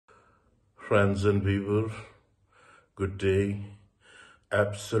Friends and viewers, good day.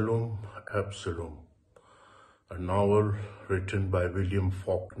 Absolum Absolum, a novel written by William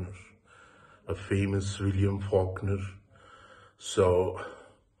Faulkner, a famous William Faulkner. So,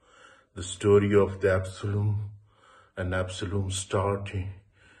 the story of the Absolum and Absolum starting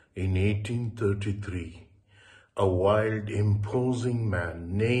in 1833. A wild, imposing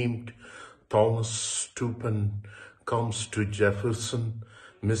man named Thomas Steuben comes to Jefferson,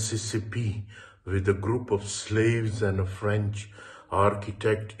 Mississippi, with a group of slaves and a French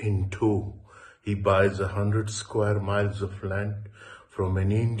architect in tow. He buys 100 square miles of land from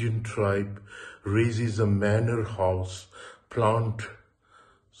an Indian tribe, raises a manor house, plants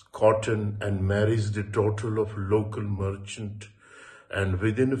cotton, and marries the daughter of a local merchant, and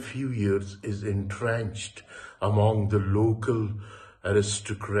within a few years is entrenched among the local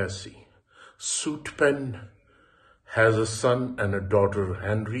aristocracy. Steuben has a son and a daughter,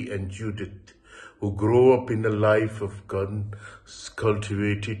 Henry and Judith, who grow up in a life of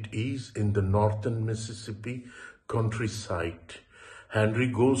cultivated ease in the northern Mississippi countryside. Henry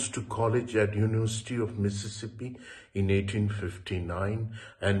goes to college at University of Mississippi in 1859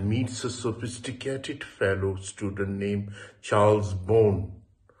 and meets a sophisticated fellow student named Charles Bone,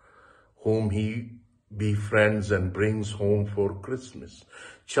 whom he befriends and brings home for Christmas.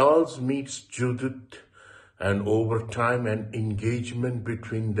 Charles meets Judith, and over time an engagement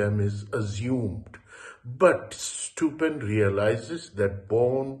between them is assumed. But Steuben realizes that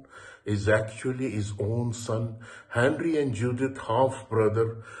Bone is actually his own son, Henry and Judith,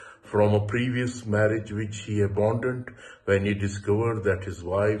 half-brother from a previous marriage which he abandoned when he discovered that his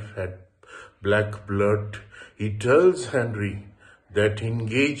wife had black blood. He tells Henry that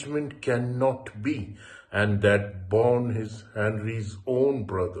engagement cannot be and that Bone is Henry's own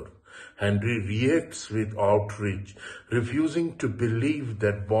brother. Henry reacts with outrage, refusing to believe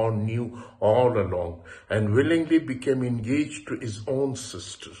that Bone knew all along, and willingly became engaged to his own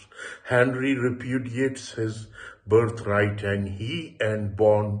sister. Henry repudiates his birthright, and he and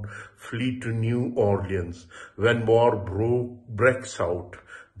Bone flee to New Orleans. When war breaks out,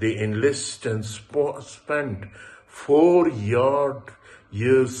 they enlist and spend 4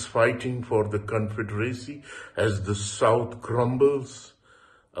 years fighting for the Confederacy as the South crumbles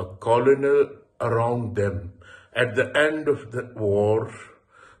a colonel around them. At the end of the war,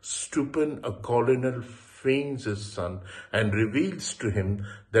 Steuben, a colonel, feigns his son and reveals to him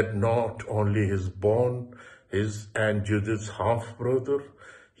that not only is Bone his and Judith's half-brother,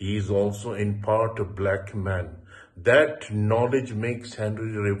 he is also in part a black man. That knowledge makes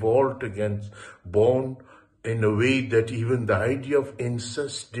Henry revolt against Bone in a way that even the idea of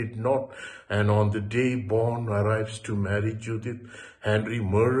incest did not, and on the day Bone arrives to marry Judith, Henry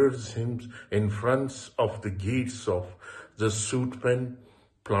murders him in front of the gates of the Steuben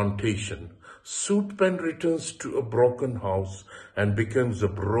plantation. Steuben returns to a broken house and becomes a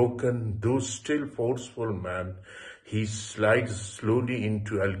broken, though still forceful man. He slides slowly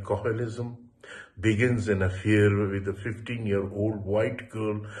into alcoholism, begins an affair with a 15-year-old white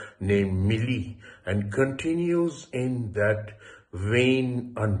girl named Millie, and continues in that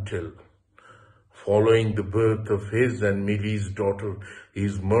vein until, following the birth of his and Millie's daughter, he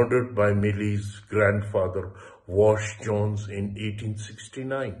is murdered by Millie's grandfather, Wash Jones, in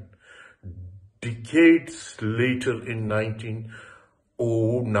 1869. Decades later, in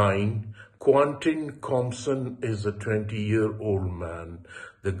 1909, Quentin Compson is a 20-year-old man,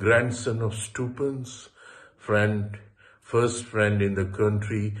 the grandson of Steuben's first friend in the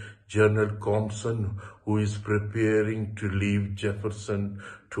country, General Compson, who is preparing to leave Jefferson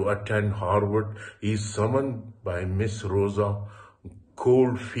to attend Harvard. He is summoned by Miss Rosa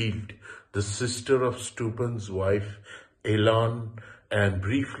Coldfield, the sister of Steuben's wife, Elan, and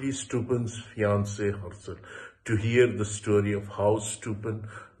briefly Steuben's fiancée herself, to hear the story of how Steuben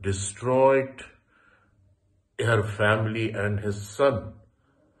destroyed her family and his son.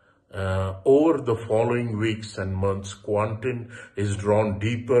 Over the following weeks and months, Quentin is drawn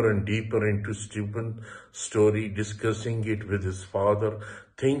deeper and deeper into Steuben's story, discussing it with his father,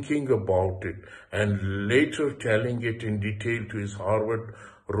 thinking about it, and later telling it in detail to his Harvard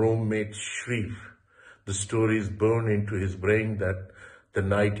roommate Shreve. The story is burned into his brain that the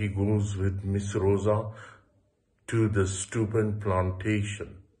night he goes with Miss Rosa to the Steuben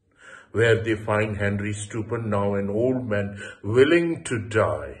plantation, where they find Henry Steuben, now an old man, willing to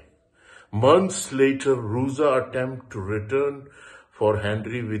die. Months later, Rosa attempts to return for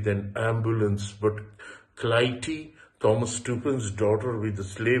Henry with an ambulance, but Clytie, Thomas Steuben's daughter, with a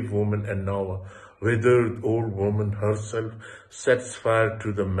slave woman and now a withered old woman herself, sets fire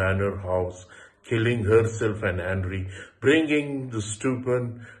to the manor house, killing herself and Henry, bringing the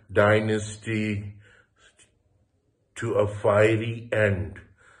stupid dynasty to a fiery end.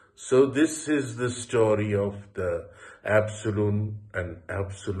 So this is the story of the Absolum and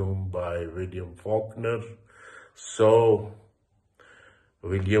Absolum by William Faulkner. So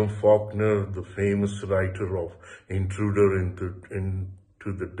William Faulkner, the famous writer of Intruder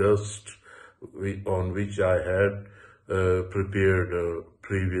into the Dust, on which I had prepared a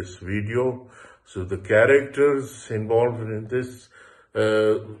previous video. So the characters involved in this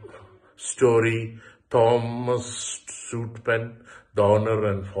story: Thomas Soutpen, the owner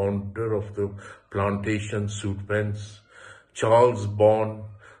and founder of the plantation Soutpens; Charles Bond,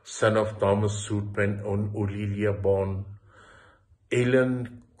 son of Thomas Soutpen and Aurelia Bond;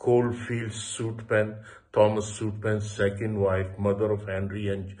 Ellen Coldfield Soutpen, Thomas Soutpen's second wife, mother of Henry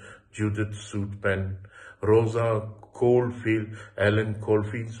and Judith Soutpen; Rosa Coldfield, Ellen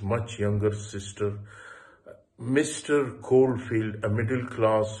Coldfield's much younger sister; Mr. Coldfield, a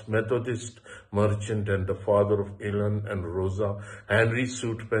middle-class Methodist merchant and the father of Ellen and Rosa; Henry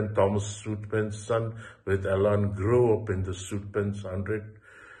Soutpen, Thomas Soutpen's son with Ellen, grew up in the Soutpen's 100.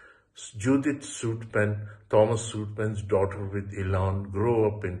 Judith Soutpen, Thomas Soutpen's daughter with Ellen, grew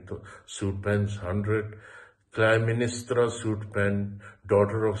up in the Soutpen's 100. Clytemnestra Soutpen,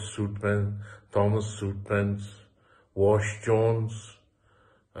 daughter of Soutpen, Thomas Soutpen's Wash Jones,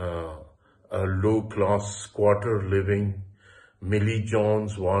 a low-class squatter living; Millie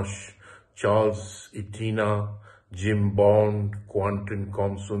Jones Wash, Charles Itina, Jim Bond, Quentin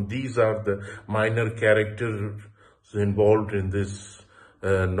Compson. These are the minor characters involved in this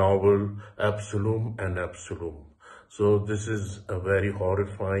novel, Absolum and Absolum. So this is a very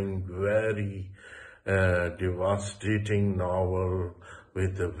horrifying, very devastating novel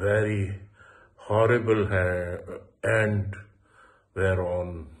with a very horrible end,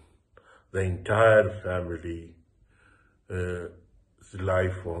 whereon the entire family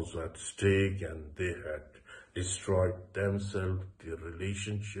life was at stake and they had destroyed themselves, their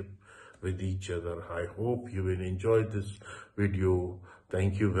relationship with each other. I hope you will enjoy this video.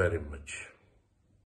 Thank you very much.